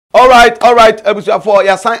All right. For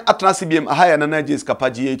your sign at Nasibim, a higher energies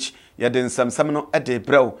capagh, Yadin some seminal at the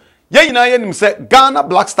bro. Ye na yen say Ghana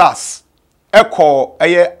Black Stars. Echo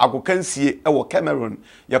aye agokansie ewo Cameroon.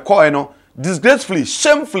 Ye call no disgracefully,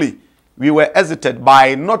 shamefully, we were exited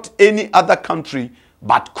by not any other country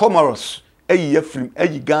but Comoros. Aye film,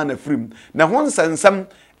 aye Ghana film. Na once and some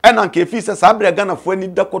enanke fi se sabre Ghana fo ani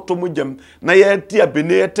dakoto mujam na ye tia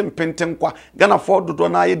bene yetem penten kwa Ghana fo dodo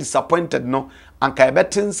na ye disappointed no anka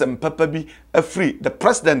ebetin sem papa bi afri the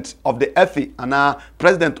president of the FA and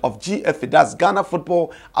president of GFA, that's Ghana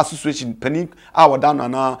Football Association penin a wadana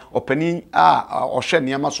na openi a ohwe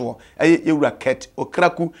niam so Okraku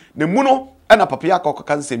Okraku ne muno ena papa yakọ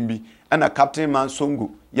kansem bi ena Countryman Songo,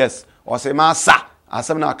 yes o se ma sa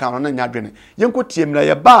asem na aka no na nyadwene yenko tiemra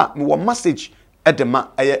ye ba me wo message edema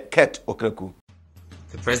Okraku.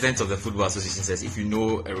 The president of the Football Association says if you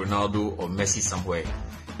know a Ronaldo or Messi somewhere,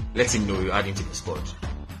 let him know you add him to the squad.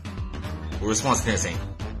 What response they're saying?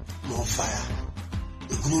 More fire.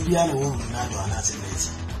 The Colombian Ronaldo and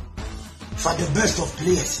Messi. For the best of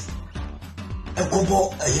players, a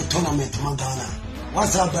couple a tournament in Ghana.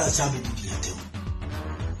 What's up by Sabi Dibiatem?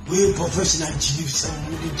 We professional GV, some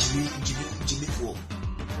GV for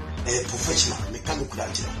a professional mechanical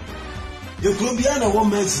actor. The Colombian or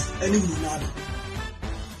Messi, any Ronaldo.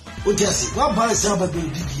 What do you say? What by Sabi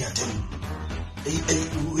Dibiatem?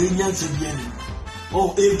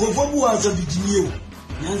 Oh, a Gofu was a bit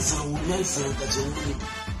Nancy,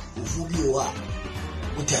 Ufubio.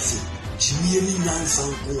 What I say? Jimmy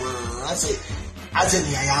Nansan, I say, as a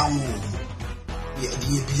young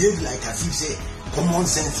you behave like as if say common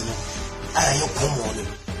sense. I am common.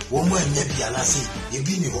 Woman, maybe I say, you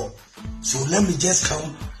be me. So let me just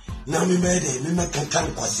come. Now, me made a me can come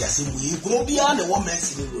because I say, we grow beyond the woman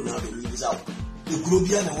sitting Ronaldo lives out. The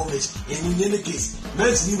Colombian woman, and in any case,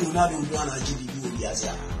 Messi Ronaldo do an GDP in the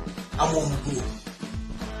Asia. I'm on good.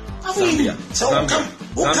 Zambia,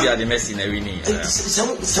 the Messi, and we need.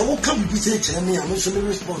 So, come be saying, I'm also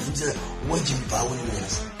responsible. What you buy when you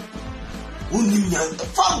ask. Only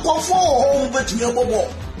far go for home, but me a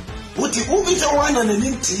bobo. What you will be the one and an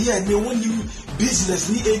interior, and you want you business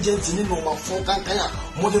need agents in over 4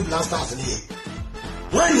 model blasters in here.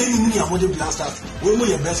 When you mean a model blasters, when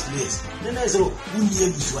we are best players. Then I say, when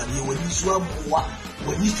you usually, when you swam,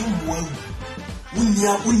 when you swim, when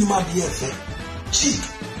you might be cheap.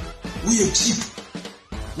 We are cheap.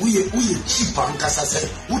 We are cheap. And Casa said,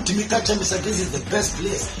 what to me catch him is this is the best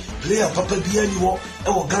player Papa Bianio,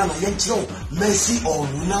 or Ghana, Yancho, Messi or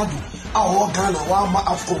Ronaldo, our Ghana, Wama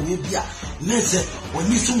Afco, Wibia. Let's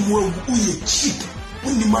when you swim, we are cheap.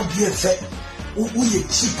 When you might be we are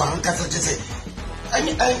cheap. And Casa say, I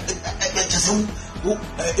just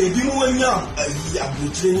if you know young,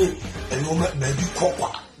 I'm training and no maybe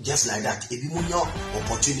cocoa just like that. If you know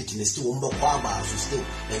opportunity is to umbrella, so still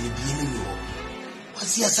and you be in you.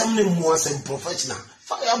 What's here? Something more than professional.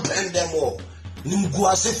 Fire pen them all.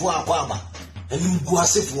 Nimguase for Aquaba and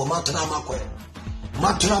Nimguase for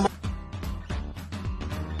Matrama.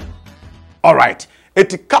 All right.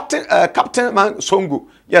 It's Captain Man Songo.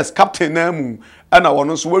 Yes, Captain Namu. And I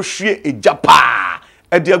want to wish you a japa.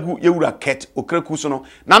 Ediagu yewura ket Okraku so no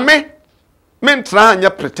na me ntra anya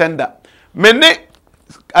pretender me ne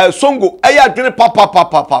Songo aya adwene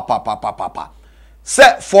papa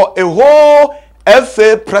set for a whole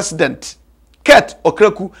FA president ket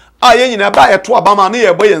Okraku aye nyina ba yeto abama na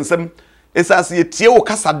ye boye nsem esase ye tie wo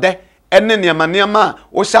kasa de ene niam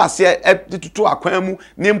wo sha ase tutu akwan mu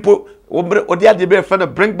nimpo odi ade be fe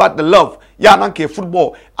bring back the love ya na nke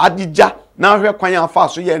football adija now here kwanya afa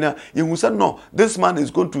so ye na you say no, this man is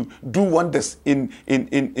going to do wonders in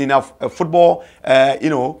a football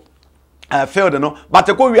field no but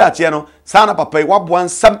ko wi atie no sana papa waboan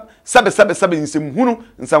sebe nsem hunu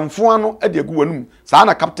nsamfo ano ade agu wanum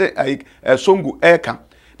sana captain Songo eka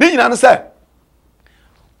ni nyina no say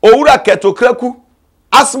owura keto Okraku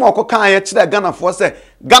asma okokan ye kire Ghana for say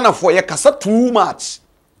Ghana for ye kasa too much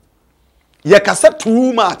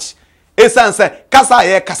esan say kasa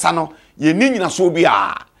ye kasa no ye ni nyina so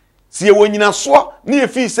bia si ye wonyina so na ye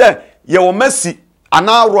fi say ye wo Messi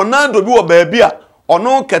ana Ronaldo bi wo ba bia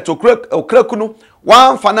ono ket Okraku no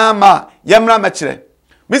wan fana ma yemra mekire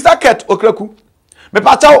Mr. Ket Okraku me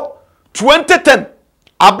pachaw 2010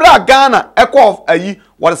 abra Ghana ekọ ayi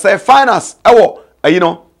what say finance ewo ayi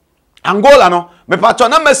no Angola no me pachaw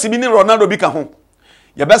na Messi bi ni Ronaldo bi ka ho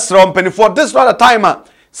ye best round penny for this not a timer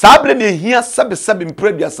sabre ne hia sebe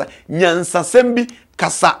mpreduasa nyansa sembi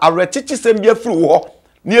kasa arechichi sembi afru ho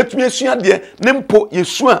ne atumi asua de ne mpo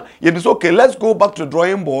yesu a ye dis okay, let's go back to the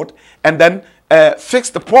drawing board and then fix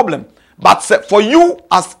the problem But for you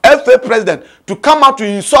as FA president to come out to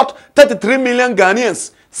insult 33 million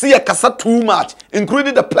Ghanaians, see a kasa too much,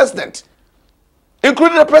 including the president.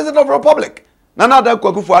 Including the president of the republic. Nana da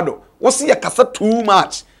Okraku was see a kasa too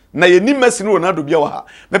much. Na ye ni Messi Ronaldo biya ha.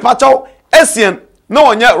 Me pacho Essien no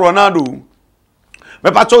onye Ronaldo.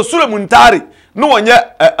 Me pacho Sule Muntari no onye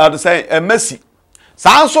Messi.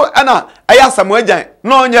 Sanso ana aya Samuel Jan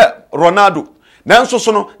no onye Ronaldo. Nanso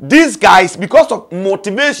so no these guys because of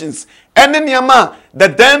motivations and niyama the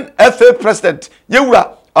then FA president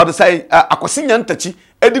Yewura Akwasi Nyantachi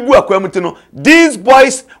Edigu Akwamute no these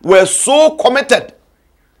boys were so committed.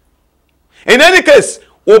 In any case,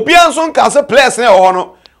 Obianson can say players na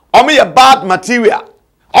no omo ye bad material.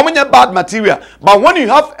 Bad material. But when you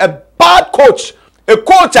have a bad coach, a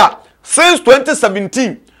coacher since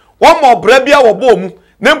 2017, one more brebia wo bomu,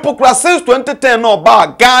 nempokra since 2010 no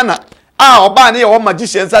ba Ghana. Oba na one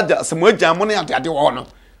magicians Samuel Jan money ade wo no.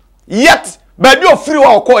 Yet baby o free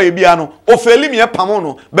wa ko ebia no, o feli me pamo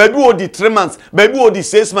no, baby o di 3 months, baby o di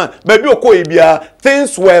 6 months, baby o ko ebia,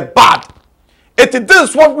 things were bad. It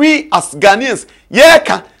is what we as Ghanaians,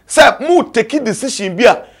 say, mu take decision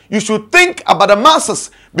bia. You should think about the masses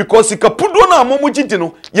because you can put on a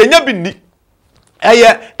momujitino, ye nyabini.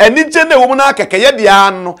 Eni jene wumuna keke ye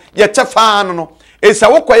diano, ye chefano. It's a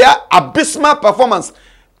wokwaya abysmal performance,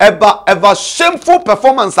 ever shameful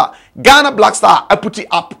performance. Ghana Black Star, I put it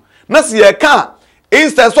up. Nasi ye ka.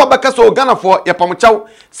 Instead so baka so Ghana for ya pamuchao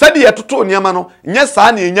said ye tutu nyama no nye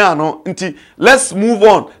saa ni nya no nti let's move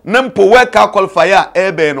on nempo worker qualifier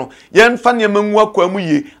ebe no yen fa nyama nwu akwamu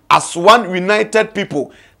ye as one united people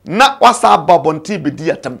na wasa babonti bedi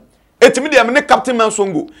atam etimi de me captain man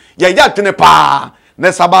Songo ye ya tene pa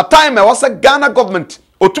na saba time e wasa Ghana government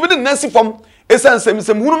otumi de nasi form esansem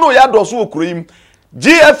hunu no ya do so okuroyim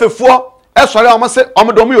GFF4 esore omase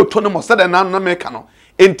omdom yo to no mo said na meka no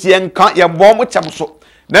enti enka ye bom chamso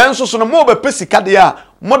nanso so no mo be pesika de a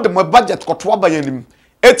mo de mo budget koto aba yanim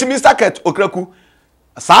eti Mr. Ket Okraku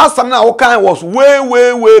saasam na wo kan was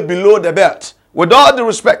way below the belt with all the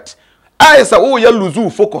respect I say oh ya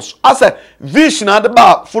lose focus as a vision at the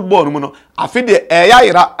bar football no no afi de ya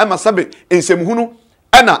yira e masabe ensemhunu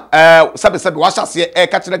e na sabe wahase e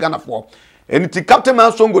ka kire Ghana for enti captain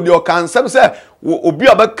man Songo de o kan sabe say obi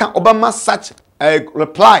obeka obama such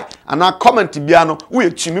reply and a comment biano we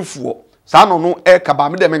chimifuo sa no kaba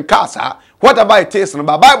me dem nka sa whatever it is no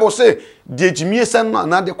Bible say de jimiesen no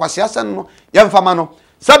na de kwasiasen no yemfama no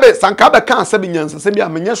sabe sanka be kan sabe nyansa sabe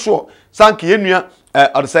amenye so sanka yenua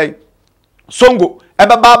or say Songo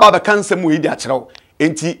ebe baba be kan samu idi a kirew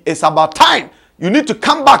enti it's about time you need to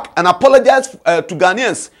come back and apologize to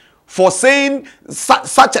Ghanaians for saying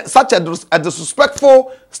such a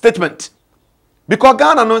disrespectful statement. Because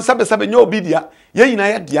Ghana no sabe nyo bidia ye yina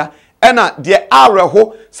ye dia ena de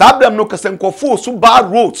areho sabdam no kase nkofo so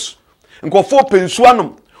bad roads nkofo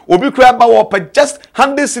pensuanom obi kura ba wo pa just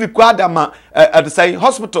hande siri kwada ma at the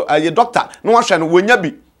hospital ye doctor no ahwe no wonya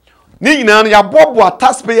bi ni yina no ya bobo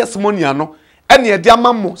taxpayers money ano ene ye dia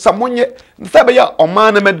mammo samonye sabe ya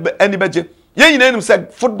oman na eni beje ye yina nim say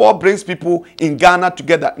football brings people in Ghana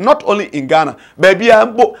together, not only in Ghana baby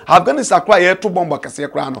ambo Afghanistan akwa ye to bomba kase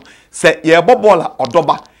kra no say ye bobola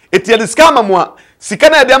odoba eti ye scam mo sika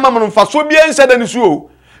na de amam no mfaso bia nse da nisu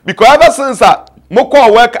because ever since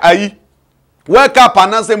moko work up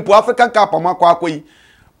ananse mpo African Cup amakwa akoyi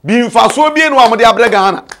bi mfaso bia no amode abre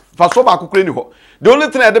Ghana faso ba kokore ni ho. The only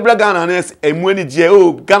thing I did Ghana is money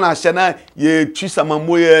Ghana shana ye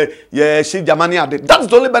chisamamu ye shi Germany ade. That's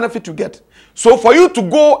the only benefit you get. So for you to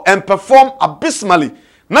go and perform abysmally,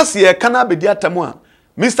 nasi ye kana be dia tamwa.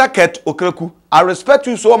 Mr. Ket Okraku, I respect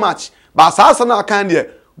you so much, but sasa na kind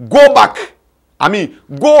go back. I mean,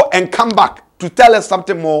 go and come back to tell us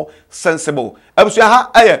something more sensible. Ebusu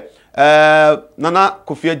ha Nana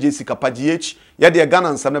Kofia Jessica Pagh ye de Ghana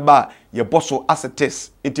nsam ne ba ye boso as it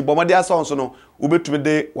is. Enti bomade asa onso no ubetumi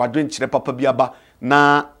de wadwen kire papa biaba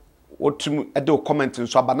na wotum ede comment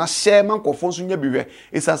nso aba na share man kofo nso nya biwe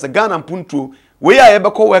isa se Ghana mpuntu we ya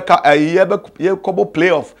yebeko weka ye kobo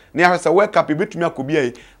playoff na ya se wake up betumi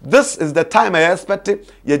akobi. This is the time I expect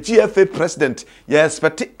ye GFA president ye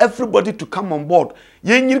expect everybody to come on board.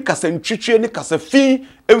 Ye nyiri kase ntwetwe ni kase fi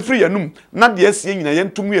emfiri yanum na de asie nyina ye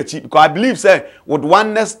ntumu yachi because I believe say with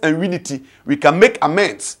oneness and unity we can make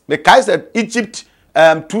amends. The guy said Egypt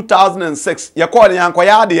 2006 ye call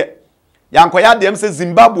yankoya de em say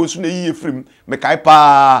Zimbabwe so na yiye frim me kai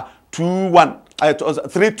pa 2-1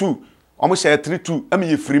 3-2 almost share 3-2 am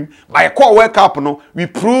ye frim by call wake up no we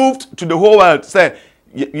proved to the whole world say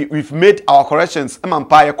we've made our corrections am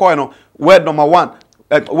pa ye call no word number 1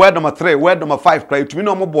 word number 3 word number 5 cry to me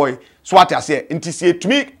no boy so what I say nti sie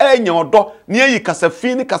tumi enya odo na yi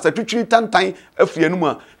kasafi ni kasatwitwi tantan afie no mu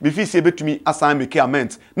a me fi sie betumi asan make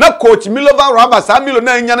amends na coach Milova Raba sa Milo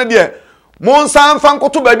na nya ne de mon san fan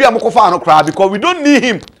koto ba bia mokofa no kra because we don't need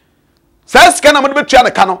him says can am be tua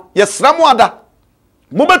ne ka no yesra mo ada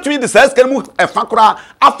mo betumi de says can mu efa kra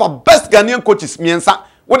afa best Ghanaian coaches miensa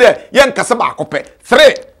wo de yen kasa ba akopɛ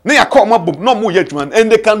 3 na yakɔ ma bob no mo yadwuma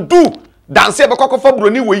and they can do dance be kokofa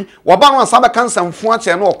broni we woba no ansa be cancer mfu a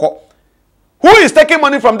che no okɔ. Who is taking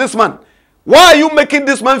money from this man? Why are you making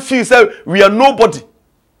this man feel say we are nobody?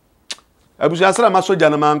 Abuja asara masoja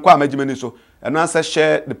na man kwa amagimani so and answer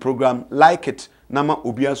share the program, like it na ma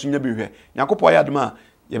obi anso nya behwe Nyankopɔ ya adoma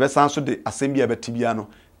ye be san so de asem bia betibia no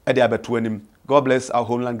e de abeto anim. God bless our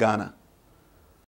homeland Ghana.